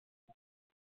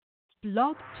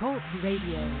Blog Talk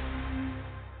Radio.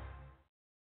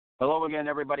 Hello again,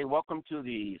 everybody. Welcome to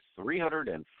the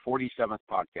 347th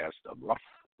podcast of Rough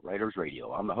Riders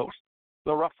Radio. I'm the host,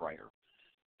 The Rough Rider.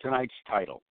 Tonight's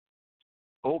title,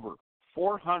 over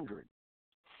 400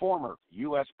 former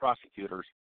U.S. prosecutors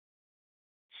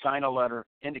sign a letter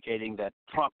indicating that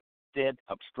Trump did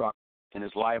obstruct and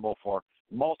is liable for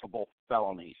multiple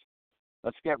felonies.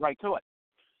 Let's get right to it.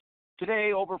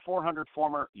 Today, over 400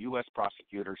 former U.S.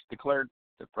 prosecutors declared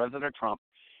that President Trump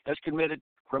has committed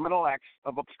criminal acts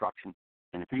of obstruction,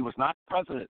 and if he was not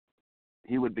president,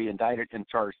 he would be indicted and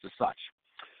charged as such.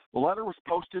 The letter was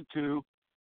posted to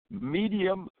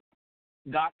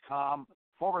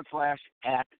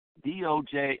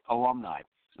medium.com/@DOJ alumni.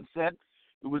 It said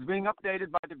it was being updated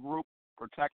by the group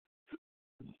Protect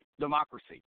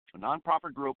Democracy, a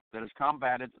nonprofit group that has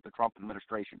combated the Trump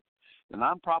administration. The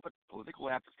nonprofit political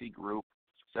advocacy group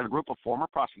said a group of former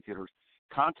prosecutors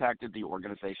contacted the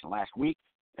organization last week,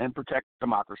 and Protect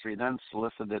Democracy then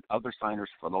solicited other signers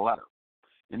for the letter.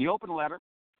 In the open letter,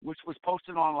 which was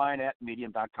posted online at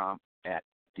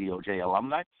medium.com/@DOJ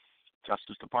alumni,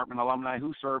 Justice Department alumni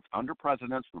who served under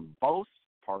presidents from both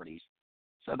parties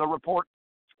said the report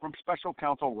from Special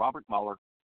Counsel Robert Mueller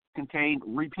contained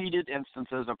repeated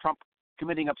instances of Trump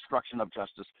committing obstruction of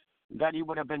justice, that he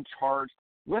would have been charged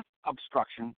with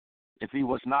obstruction if he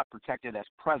was not protected as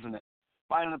president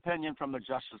by an opinion from the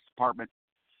Justice Department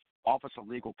Office of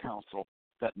Legal Counsel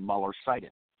that Mueller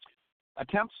cited.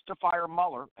 Attempts to fire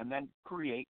Mueller and then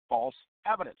create false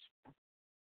evidence.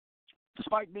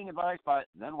 Despite being advised by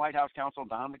then White House counsel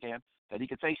Don McGahn that he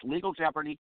could face legal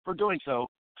jeopardy for doing so,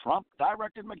 Trump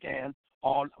directed McGahn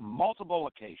on multiple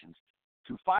occasions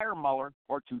to fire Mueller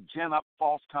or to gin up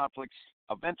false conflicts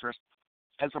of interest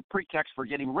as a pretext for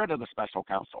getting rid of the special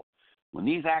counsel. When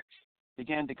these acts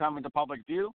began to come into public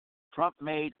view, Trump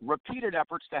made repeated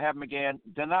efforts to have McGahn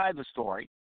deny the story,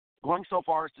 going so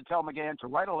far as to tell McGahn to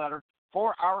write a letter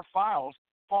for our files,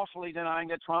 falsely denying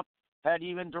that Trump had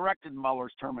even directed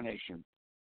Mueller's termination.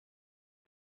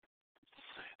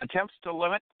 Attempts to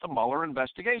limit the Mueller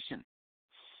investigation.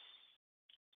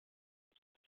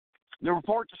 The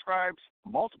report describes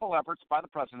multiple efforts by the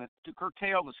president to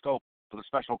curtail the scope for the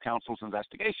special counsel's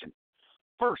investigation.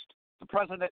 First, the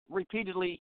president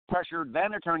repeatedly pressured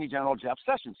then Attorney General Jeff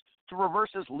Sessions to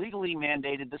reverse his legally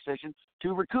mandated decision to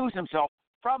recuse himself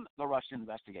from the Russia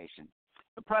investigation.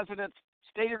 The president's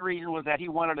stated reason was that he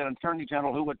wanted an attorney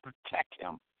general who would protect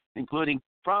him, including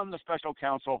from the special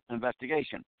counsel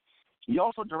investigation. He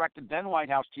also directed then White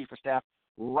House Chief of Staff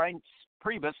Reince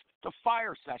Priebus to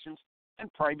fire Sessions,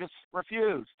 and Priebus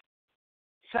refused.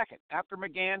 Second, after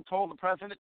McGahn told the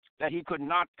president that he could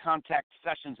not contact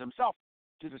Sessions himself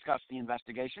to discuss the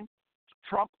investigation,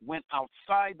 Trump went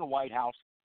outside the White House,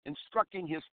 instructing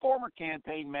his former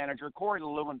campaign manager, Corey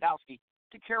Lewandowski,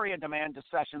 to carry a demand to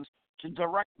Sessions to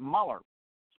direct Mueller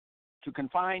to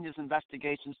confine his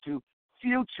investigations to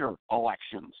future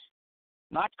elections.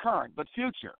 Not current, but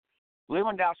future.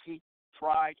 Lewandowski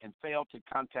tried and failed to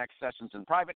contact Sessions in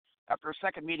private. After a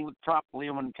second meeting with Trump,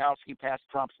 Lewandowski passed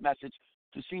Trump's message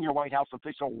to senior White House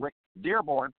official Rick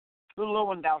Dearborn, who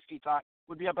Lewandowski thought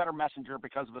would be a better messenger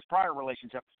because of his prior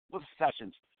relationship with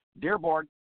Sessions. Dearborn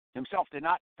himself did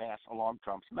not pass along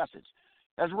Trump's message.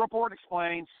 As the report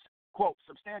explains, quote,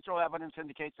 substantial evidence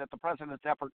indicates that the president's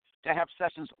effort to have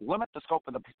Sessions limit the scope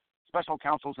of the special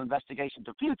counsel's investigation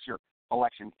to future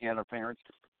election interference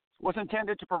was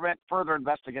intended to prevent further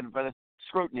investigative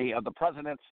scrutiny of the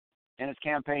president's and his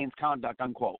campaign's conduct,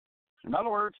 unquote. In other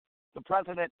words, the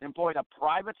president employed a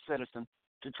private citizen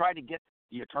to try to get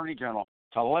the attorney general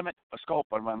to limit the scope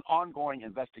of an ongoing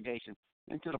investigation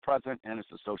into the president and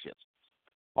his associates.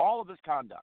 All of this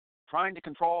conduct, trying to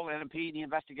control and impede the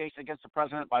investigation against the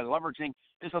president by leveraging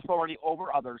his authority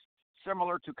over others,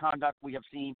 similar to conduct we have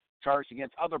seen charged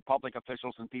against other public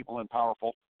officials and people in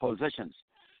powerful positions.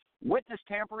 Witness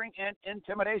tampering and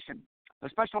intimidation. The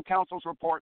special counsel's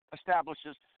report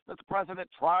establishes that the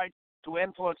president tried to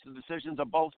influence the decisions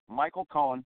of both Michael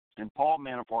Cohen and Paul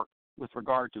Manafort with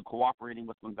regard to cooperating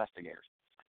with investigators.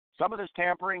 Some of this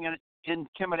tampering and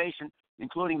intimidation,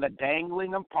 including the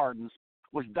dangling of pardons,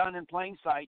 was done in plain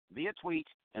sight via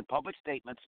tweets and public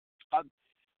statements.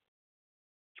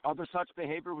 Other such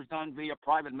behavior was done via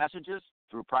private messages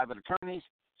through private attorneys,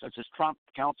 such as Trump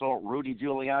counsel Rudy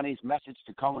Giuliani's message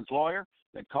to Cohen's lawyer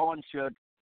that Cohen should,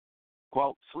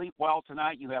 quote, sleep well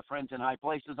tonight, you have friends in high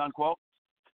places, unquote.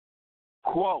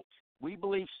 Quote, we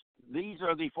believe these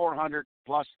are the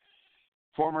 400-plus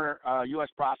former U.S.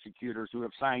 prosecutors who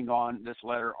have signed on this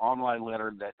letter, online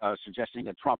letter, that suggesting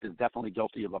that Trump is definitely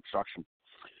guilty of obstruction.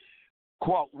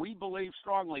 Quote, we believe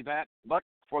strongly that, but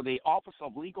for the Office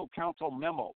of Legal Counsel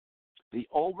memo, the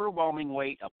overwhelming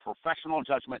weight of professional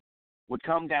judgment would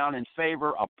come down in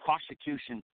favor of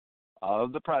prosecution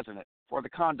of the president for the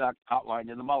conduct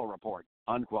outlined in the Mueller report,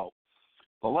 unquote.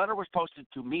 The letter was posted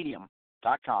to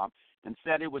Medium.com and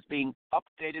said it was being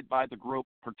updated by the group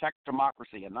Protect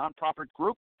Democracy, a nonprofit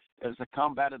group as a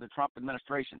combat of the Trump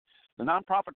administration. The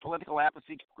nonprofit political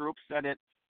advocacy group said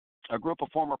a group of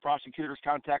former prosecutors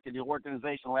contacted the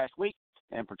organization last week,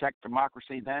 and Protect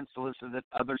Democracy then solicited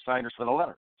other signers for the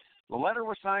letter. The letter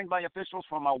was signed by officials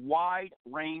from a wide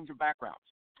range of backgrounds,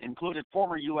 included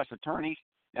former U.S. attorneys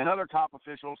and other top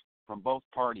officials from both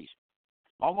parties.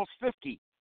 Almost 50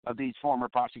 of these former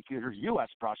prosecutors, U.S.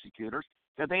 prosecutors,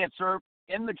 said they had served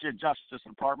in the Justice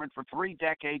Department for 3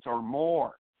 decades or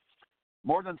more.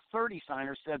 More than 30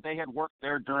 signers said they had worked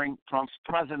there during Trump's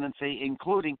presidency,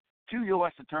 including 2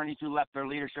 U.S. attorneys who left their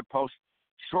leadership posts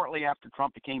shortly after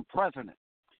Trump became president.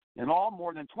 In all,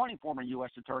 more than 20 former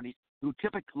U.S. attorneys who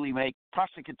typically make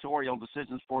prosecutorial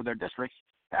decisions for their districts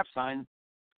have signed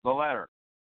the letter.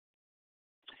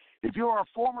 If you are a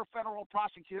former federal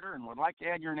prosecutor and would like to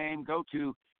add your name, go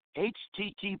to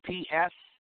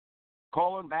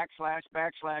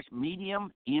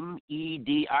https://medium,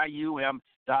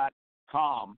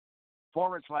 medium.com/,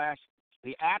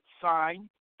 the @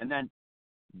 and then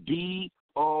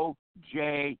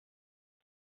DOJ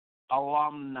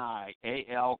alumni,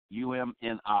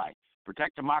 ALUMNI.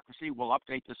 Protect Democracy will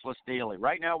update this list daily.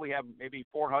 Right now we have maybe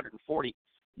 440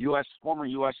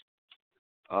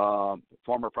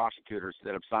 former prosecutors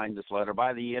that have signed this letter.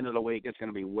 By the end of the week, it's going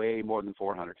to be way more than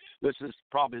 400. This is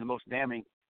probably the most damning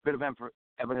bit of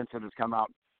evidence that has come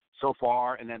out so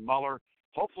far. And then Mueller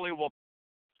hopefully will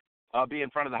be in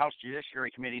front of the House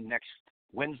Judiciary Committee next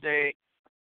Wednesday,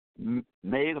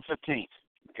 May the 15th,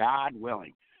 God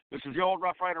willing. This is the old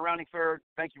Rough Rider Rounding Third.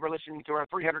 Thank you for listening to our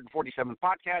 347th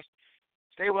podcast.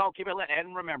 Stay well, keep it lit,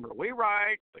 and remember, we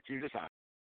ride, but you decide.